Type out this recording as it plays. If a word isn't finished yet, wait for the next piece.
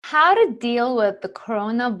how to deal with the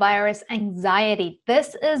coronavirus anxiety.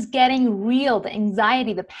 This is getting real. The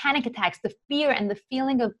anxiety, the panic attacks, the fear, and the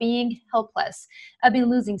feeling of being helpless. I've been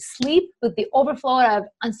losing sleep with the overflow of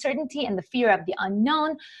uncertainty and the fear of the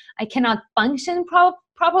unknown. I cannot function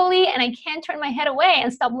properly, and I can't turn my head away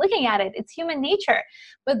and stop looking at it. It's human nature.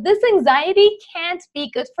 But this anxiety can't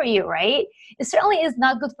be good for you, right? It certainly is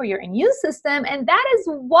not good for your immune system, and that is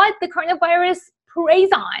what the coronavirus preys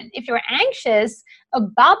on. If you're anxious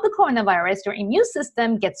about the coronavirus, your immune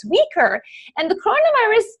system gets weaker, and the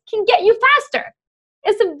coronavirus can get you faster.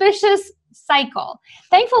 It's a vicious cycle.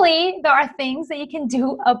 Thankfully, there are things that you can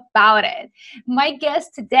do about it. My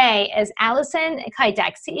guest today is Alison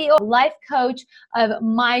Kajak, CEO, life coach of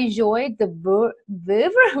My Joie de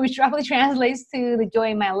Vivre, which roughly translates to the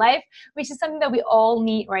joy in my life, which is something that we all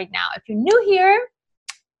need right now. If you're new here,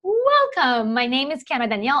 welcome. My name is Kiana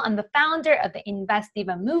Danielle. I'm the founder of the Invest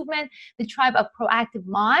Diva movement, the tribe of proactive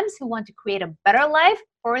moms who want to create a better life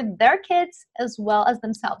for their kids as well as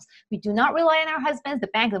themselves. We do not rely on our husbands, the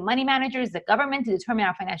bank, the money managers, the government to determine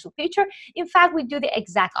our financial future. In fact, we do the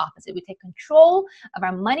exact opposite. We take control of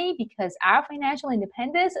our money because our financial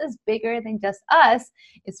independence is bigger than just us.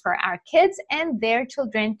 It's for our kids and their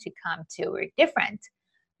children to come to. We're different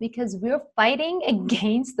because we're fighting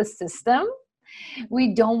against the system.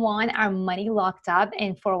 We don't want our money locked up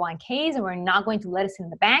in 401ks, and we're not going to let it in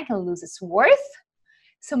the bank and lose its worth.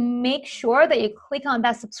 So make sure that you click on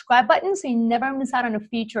that subscribe button so you never miss out on a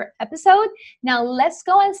future episode. Now let's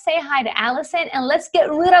go and say hi to Alison, and let's get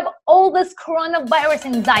rid of all this coronavirus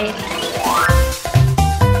anxiety.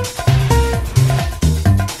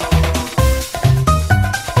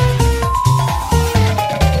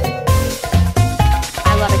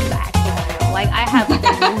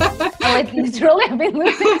 Literally, I've been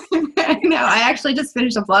losing. I know. I actually just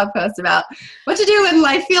finished a blog post about what to do when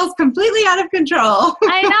life feels completely out of control.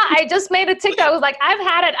 I know. I just made a TikTok. I was like, I've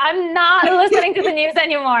had it. I'm not listening to the news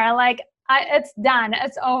anymore. It's done.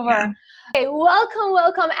 It's over. Yeah. Okay,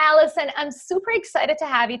 welcome, Alison. I'm super excited to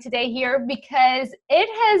have you today here because it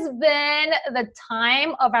has been the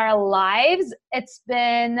time of our lives. It's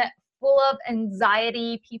been full of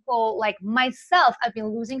anxiety. People like myself, I've been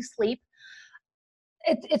losing sleep.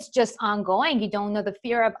 It's just ongoing. You don't know, the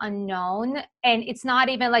fear of unknown. And it's not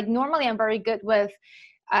even like, normally I'm very good with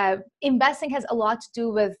investing has a lot to do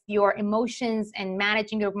with your emotions and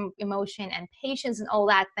managing your emotion and patience and all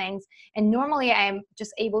that things. And normally I'm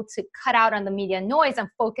just able to cut out on the media noise and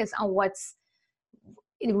focus on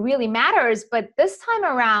it really matters. But this time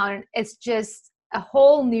around, it's just a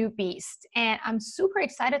whole new beast. And I'm super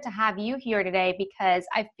excited to have you here today because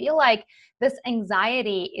I feel like this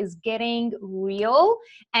anxiety is getting real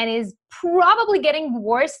and is probably getting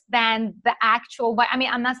worse than the actual, but I mean,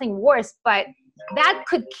 I'm not saying worse, but that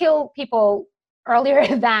could kill people earlier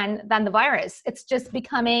than the virus. It's just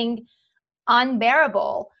becoming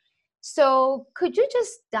unbearable. So could you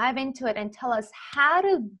just dive into it and tell us how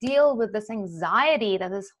to deal with this anxiety that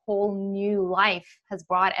this whole new life has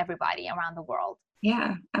brought everybody around the world?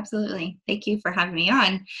 Yeah, absolutely. Thank you for having me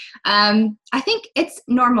on. I think it's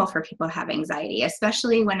normal for people to have anxiety,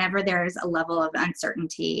 especially whenever there's a level of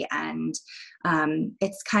uncertainty, and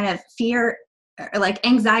it's kind of fear. Like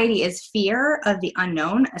anxiety is fear of the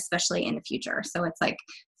unknown, especially in the future. So it's like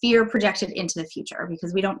fear projected into the future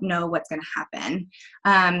because we don't know what's going to happen.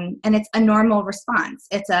 And it's a normal response.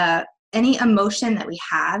 Any emotion that we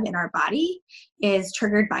have in our body is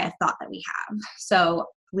triggered by a thought that we have. So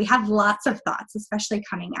we have lots of thoughts, especially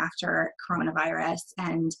coming after coronavirus.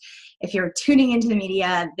 And if you're tuning into the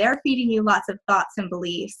media, they're feeding you lots of thoughts and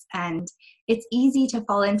beliefs. And it's easy to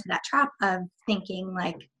fall into that trap of thinking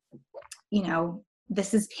like,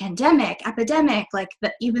 this is pandemic, epidemic,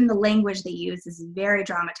 even the language they use is very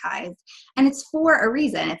dramatized, and it's for a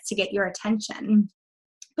reason. It's to get your attention.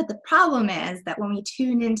 But the problem is that when we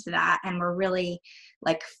tune into that and we're really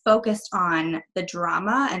focused on the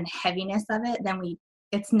drama and heaviness of it, then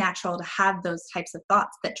it's natural to have those types of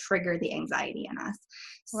thoughts that trigger the anxiety in us.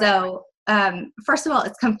 Right. So first of all,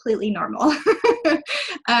 it's completely normal.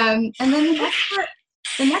 And then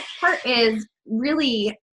the next part is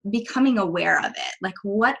really becoming aware of it.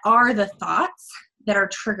 What are the thoughts that are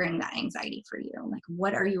triggering that anxiety for you?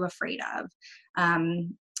 What are you afraid of?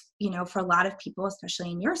 For a lot of people, especially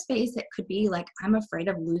in your space, it could be I'm afraid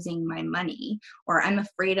of losing my money, or I'm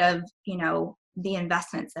afraid of, the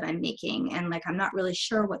investments that I'm making, and I'm not really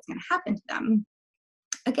sure what's going to happen to them.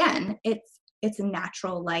 Again, it's a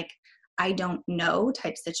natural, I don't know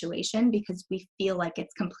type situation because we feel like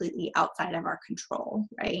it's completely outside of our control,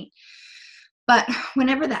 right? But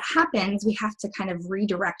whenever that happens, we have to kind of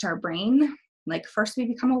redirect our brain. First we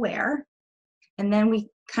become aware, And then we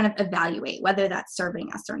kind of evaluate whether that's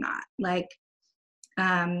serving us or not. Like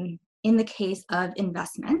in the case of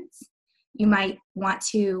investments, you might want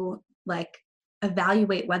to like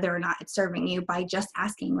evaluate whether or not it's serving you by just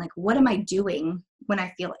asking, like, what am I doing when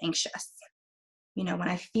I feel anxious? You know, when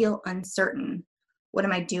I feel uncertain, what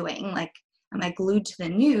am I doing? Like, am I glued to the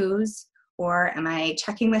news, or am I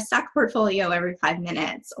checking my stock portfolio every 5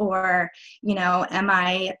 minutes? Or, you know, am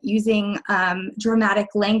I using dramatic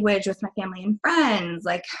language with my family and friends?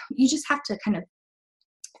 Like, you just have to kind of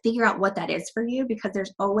figure out what that is for you, because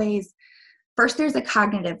there's always, first, there's a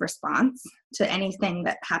cognitive response to anything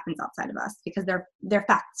that happens outside of us, because they're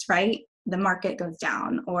facts, right? The market goes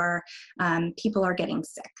down, or people are getting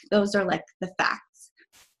sick. Those are like the facts.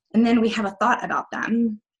 And then we have a thought about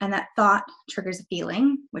them, and that thought triggers a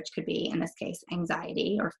feeling, which could be, in this case,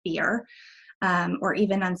 anxiety or fear, or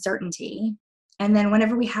even uncertainty. And then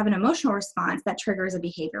whenever we have an emotional response, that triggers a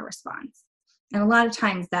behavior response. And a lot of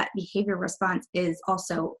times that behavior response is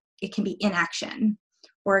also, it can be inaction,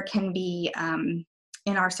 or it can be,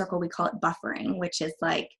 in our circle, we call it buffering, which is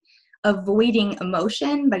like avoiding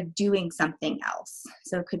emotion by doing something else.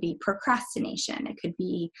 So it could be procrastination. It could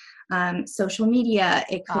be social media.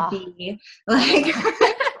 It could be like,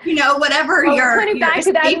 you know, whatever putting back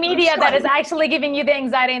to that media that is actually giving you the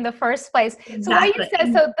anxiety in the first place. Exactly. So what you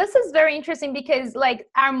said, so this is very interesting, because like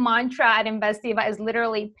our mantra at Investiva is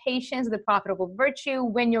literally patience, the profitable virtue.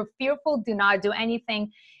 When you're fearful, do not do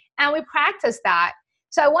anything. And we practice that.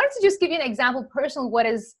 So I wanted to just give you an example personally, what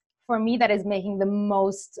is for me that is making the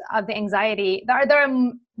most of the anxiety. There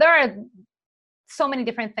are so many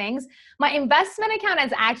different things. My investment account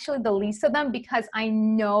is actually the least of them, because I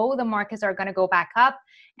know the markets are going to go back up,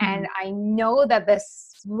 and I know that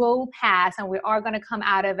this will pass and we are going to come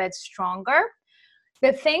out of it stronger.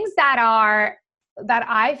 The things that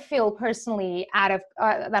I feel personally that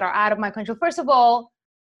are out of my control. First of all,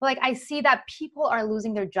 like I see that people are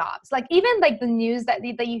losing their jobs. Like even like the news that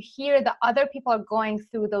you hear that other people are going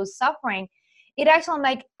through those suffering, it actually,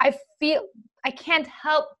 like, I can't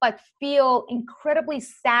help but feel incredibly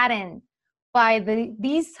saddened by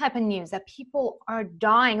these type of news that people are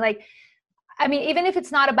dying. Like, I mean, even if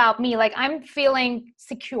it's not about me, like I'm feeling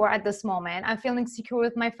secure at this moment. I'm feeling secure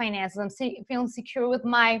with my finances. I'm feeling secure with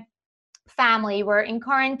my family. We're in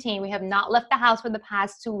quarantine. We have not left the house for the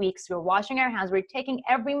past 2 weeks. We're washing our hands. We're taking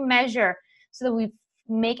every measure so that we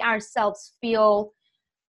make ourselves feel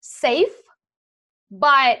safe,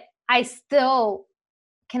 but I still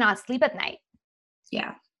cannot sleep at night.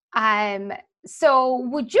 Yeah. So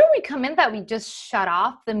would you recommend that we just shut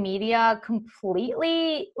off the media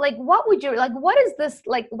completely? Like, what would you, like, what is this,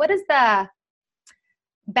 like, what is the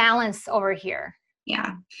balance over here?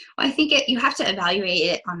 Yeah. Well, I think you have to evaluate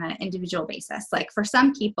it on an individual basis. Like for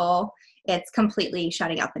some people, it's completely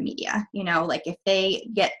shutting out the media. You know, like if they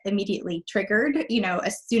get immediately triggered, you know,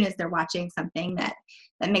 as soon as they're watching something that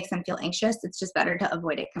makes them feel anxious, it's just better to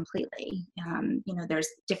avoid it completely. You know, there's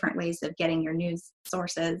different ways of getting your news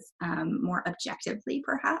sources more objectively,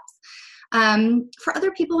 perhaps. For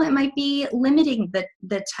other people, it might be limiting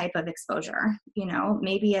the type of exposure. You know,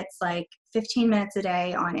 maybe it's like 15 minutes a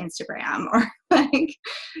day on Instagram, or like,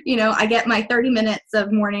 you know, I get my 30 minutes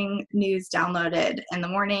of morning news downloaded in the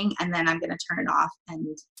morning, and then I'm going to turn it off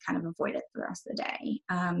and kind of avoid it for the rest of the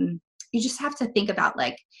day. You just have to think about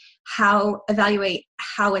like evaluate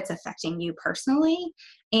how it's affecting you personally,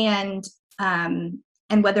 and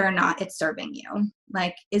whether or not it's serving you.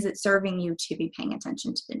 Like, is it serving you to be paying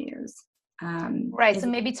attention to the news? Right. So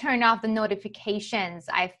maybe turn off the notifications,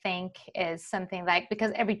 I think, is something like,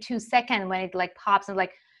 because every 2 seconds when it like pops and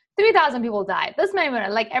like 3,000 people died, this many,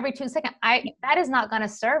 like every 2 seconds, that is not going to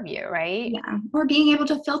serve you, right? Yeah. Or being able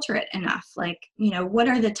to filter it enough. Like, you know, what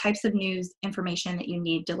are the types of news information that you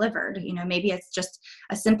need delivered? You know, maybe it's just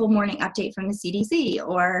a simple morning update from the CDC,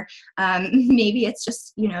 or maybe it's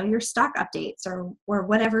just, you know, your stock updates, or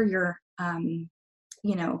whatever your,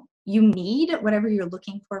 you know, you need, whatever you're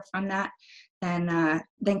looking for from that,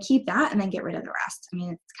 then keep that, and then get rid of the rest. I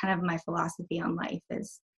mean, it's kind of my philosophy on life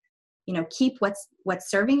is, you know, keep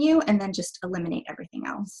what's serving you, and then just eliminate everything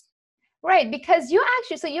else. Right, because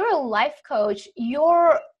so you're a life coach.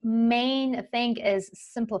 Your main thing is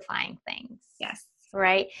simplifying things. Yes.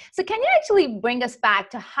 Right. So can you actually bring us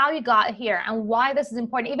back to how you got here and why this is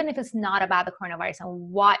important, even if it's not about the coronavirus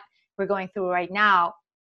and what we're going through right now?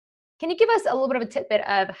 Can you give us a little bit of a tidbit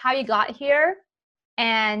of how you got here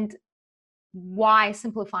and why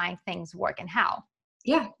simplifying things work and how?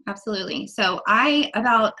 Yeah, absolutely. So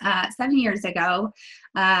about 7 years ago,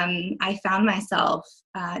 I found myself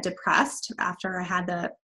depressed after I had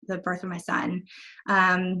the birth of my son.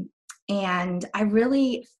 And I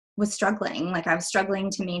really was struggling. Like I was struggling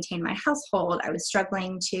to maintain my household. I was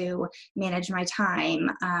struggling to manage my time.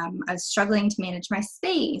 I was struggling to manage my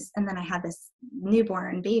space. And then I had this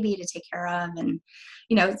newborn baby to take care of, and,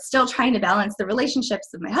 still trying to balance the relationships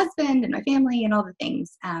with my husband and my family and all the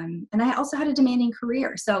things. And I also had a demanding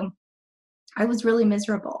career. So I was really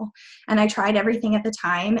miserable, and I tried everything at the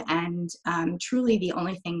time. And truly the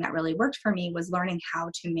only thing that really worked for me was learning how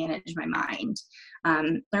to manage my mind,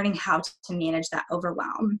 learning how to manage that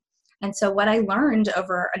overwhelm. And so what I learned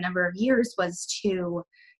over a number of years was to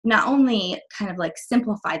not only kind of like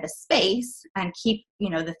simplify the space and keep,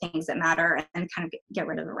 the things that matter and kind of get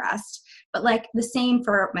rid of the rest, but like the same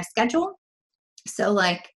for my schedule. So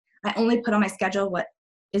like I only put on my schedule what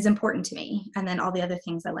is important to me, and then all the other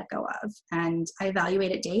things I let go of, and I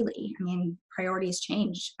evaluate it daily. I mean, priorities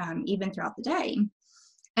change even throughout the day.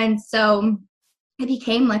 And so it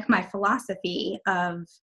became like my philosophy of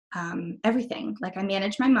everything. Like I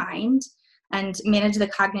manage my mind and manage the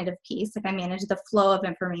cognitive piece. Like I manage the flow of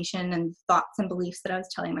information and thoughts and beliefs that I was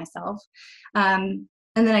telling myself.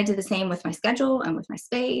 And then I did the same with my schedule and with my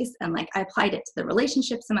space. And like I applied it to the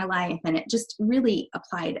relationships in my life, and it just really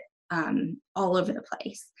applied all over the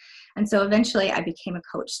place. And so eventually I became a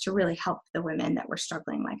coach to really help the women that were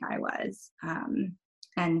struggling like I was.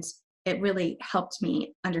 And it really helped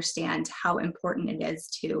me understand how important it is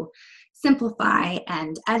to simplify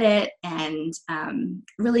and edit and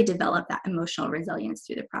really develop that emotional resilience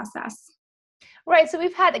through the process. Right. So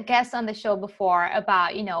we've had a guest on the show before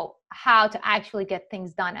about, how to actually get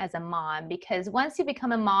things done as a mom, because once you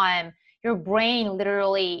become a mom, your brain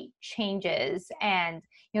literally changes, and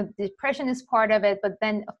depression is part of it. But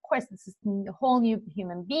then, of course, this is a whole new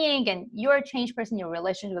human being, and you're a changed person. Your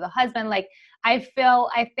relationship with a husband, like I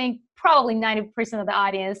think probably 90% of the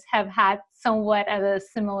audience have had somewhat of a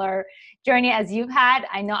similar journey as you've had.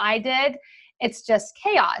 I know I did. It's just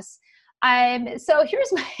chaos. So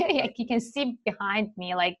here's my. Like, you can see behind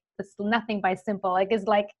me, like it's nothing by simple. Like it's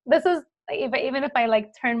like this is. Even if I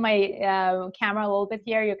like turn my camera a little bit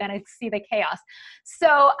here, you're gonna see the chaos.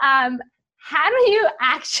 So how do you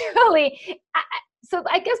actually, so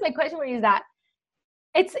I guess my question for you is that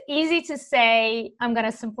it's easy to say I'm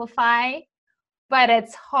gonna simplify, but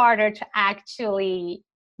it's harder to actually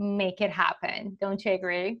make it happen. Don't you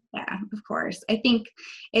agree? Yeah, of course. I think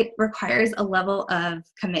it requires a level of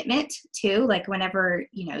commitment too. Like whenever,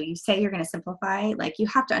 you say you're going to simplify, like you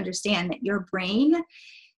have to understand that your brain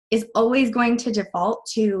is always going to default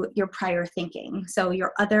to your prior thinking. So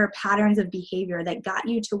your other patterns of behavior that got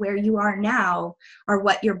you to where you are now are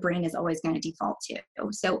what your brain is always going to default to.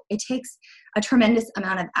 So it takes a tremendous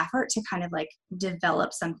amount of effort to kind of like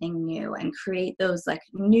develop something new and create those like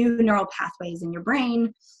new neural pathways in your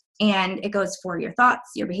brain. And it goes for your thoughts,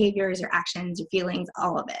 your behaviors, your actions, your feelings,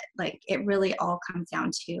 all of it. Like it really all comes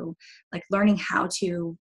down to like learning how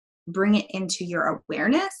to bring it into your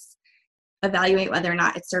awareness, evaluate whether or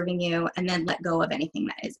not it's serving you, and then let go of anything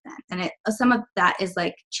that isn't. And some of that is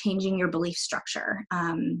like changing your belief structure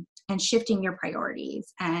and shifting your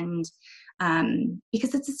priorities. And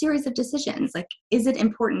because it's a series of decisions. Like, is it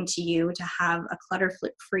important to you to have a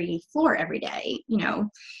clutter-free floor every day?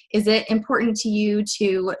 Is it important to you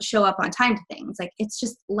to show up on time to things? Like, it's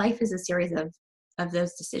just, life is a series of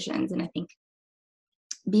those decisions. And I think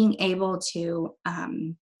being able to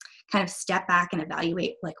kind of step back and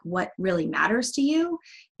evaluate like what really matters to you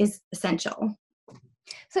is essential.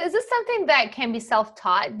 So is this something that can be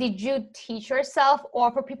self-taught? Did you teach yourself?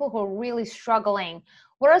 Or for people who are really struggling,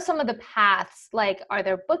 what are some of the paths? Like, are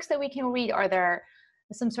there books that we can read? Are there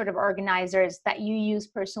some sort of organizers that you use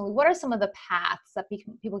personally? What are some of the paths that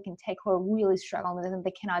people can take who are really struggling with it and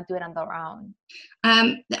they cannot do it on their own?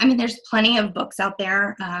 I mean, there's plenty of books out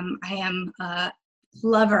there. I am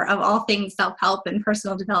lover of all things self-help and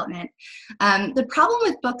personal development. The problem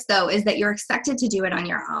with books, though, is that you're expected to do it on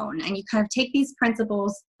your own, and you kind of take these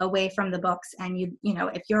principles away from the books. And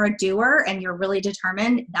if you're a doer and you're really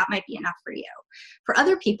determined, that might be enough for you. For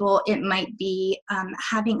other people, it might be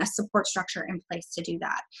having a support structure in place to do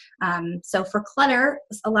that. So for clutter,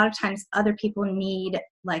 a lot of times other people need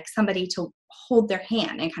like somebody to hold their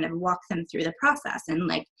hand and kind of walk them through the process. And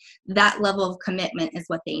like that level of commitment is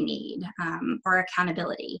what they need, or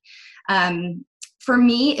accountability. For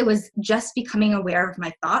me, it was just becoming aware of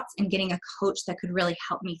my thoughts and getting a coach that could really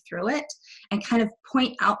help me through it and kind of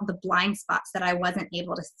point out the blind spots that I wasn't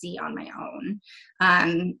able to see on my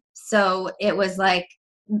own. So it was like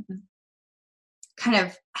kind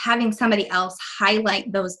of having somebody else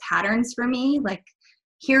highlight those patterns for me. Like,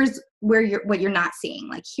 here's what you're not seeing.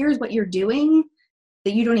 Like, here's what you're doing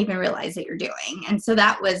that you don't even realize that you're doing. And so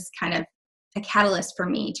that was kind of a catalyst for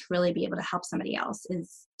me to really be able to help somebody else,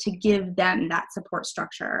 is to give them that support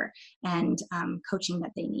structure and coaching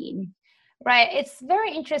that they need. Right. It's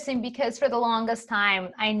very interesting because for the longest time,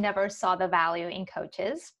 I never saw the value in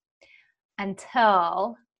coaches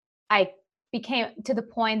until I became to the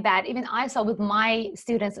point that even I saw with my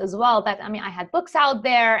students as well, that, I mean, I had books out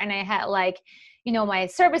there and I had my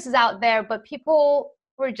services out there, but people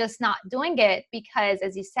were just not doing it because,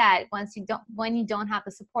 as you said, when you don't have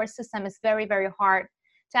the support system, it's very, very hard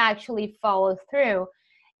to actually follow through.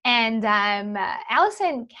 And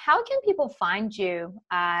Allison, how can people find you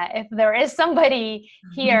if there is somebody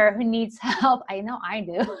here who needs help? I know I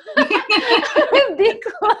do.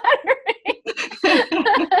 Decluttering.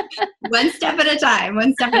 One step at a time.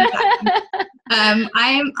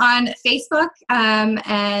 I'm on Facebook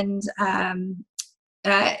and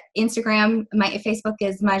Instagram. My Facebook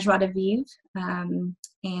is My Joie de Vivre.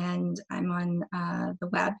 And I'm on the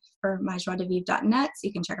web for myjoiedevivre.net, so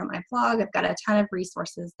you can check out my blog. I've got a ton of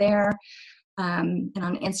resources there. And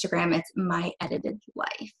on Instagram, it's My Edited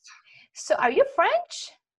Life. So are you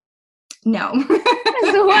French? No.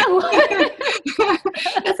 So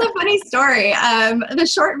That's a funny story. The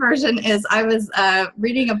short version is I was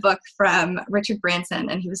reading a book from Richard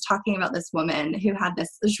Branson, and he was talking about this woman who had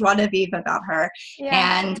this joie de vivre about her.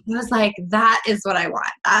 Yeah. And I was like, that is what I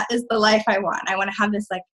want. That is the life I want. I want to have this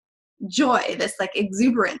joy, this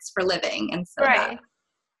exuberance for living. And so right.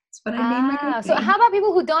 That's what I named my company. So how about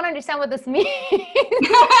people who don't understand what this means?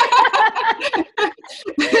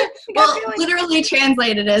 Well, literally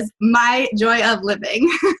translated as my joy of living.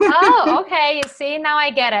 Oh, okay. You see, now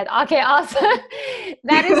I get it. Okay, awesome.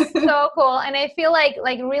 That is so cool. And I feel like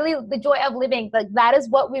really the joy of living, that is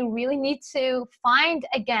what we really need to find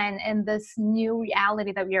again in this new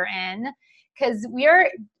reality that we're in. Because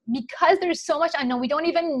there's so much unknown, we don't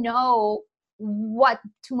even know what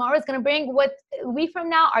tomorrow is going to bring. What we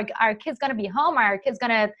from now, our kids going to be home? Are our kids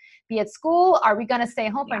going to be at school? Are we going to stay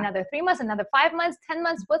home for another 3 months, another 5 months, 10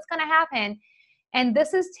 months? What's going to happen? And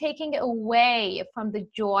this is taking away from the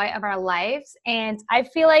joy of our lives. And I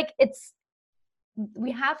feel like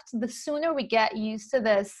the sooner we get used to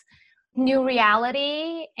this new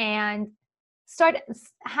reality and start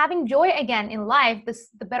having joy again in life,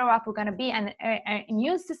 the better off we're going to be. And our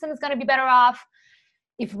immune system is going to be better off.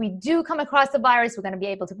 If we do come across the virus, we're going to be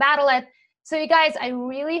able to battle it. So you guys, I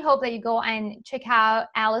really hope that you go and check out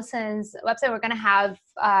Allison's website. We're going to have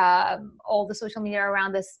all the social media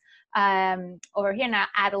around this over here, and I'll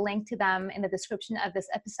add a link to them in the description of this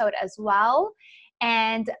episode as well.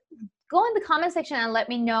 And go in the comment section and let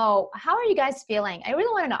me know, how are you guys feeling? I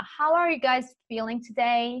really want to know, how are you guys feeling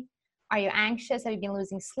today? Are you anxious? Have you been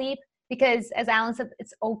losing sleep? Because as Alan said,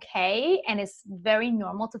 it's okay and it's very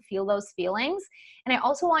normal to feel those feelings. And I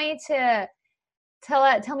also want you to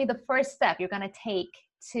tell me the first step you're going to take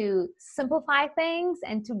to simplify things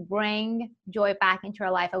and to bring joy back into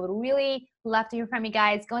your life. I would really love to hear from you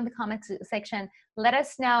guys. Go in the comment section. Let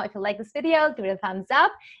us know if you like this video. Give it a thumbs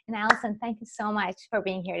up. And Allison, thank you so much for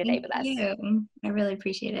being here today with us. Thank you. I really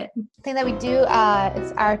appreciate it. The thing that we do,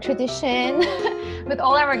 it's our tradition with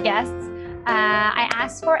all our guests. I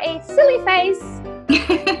asked for a silly face.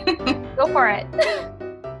 Go for it.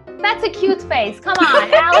 That's a cute face. Come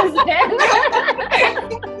on, Allison.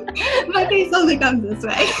 My face only comes this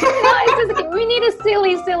way. No, it's just, we need a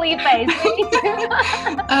silly face.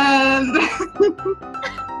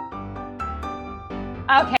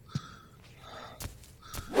 Okay.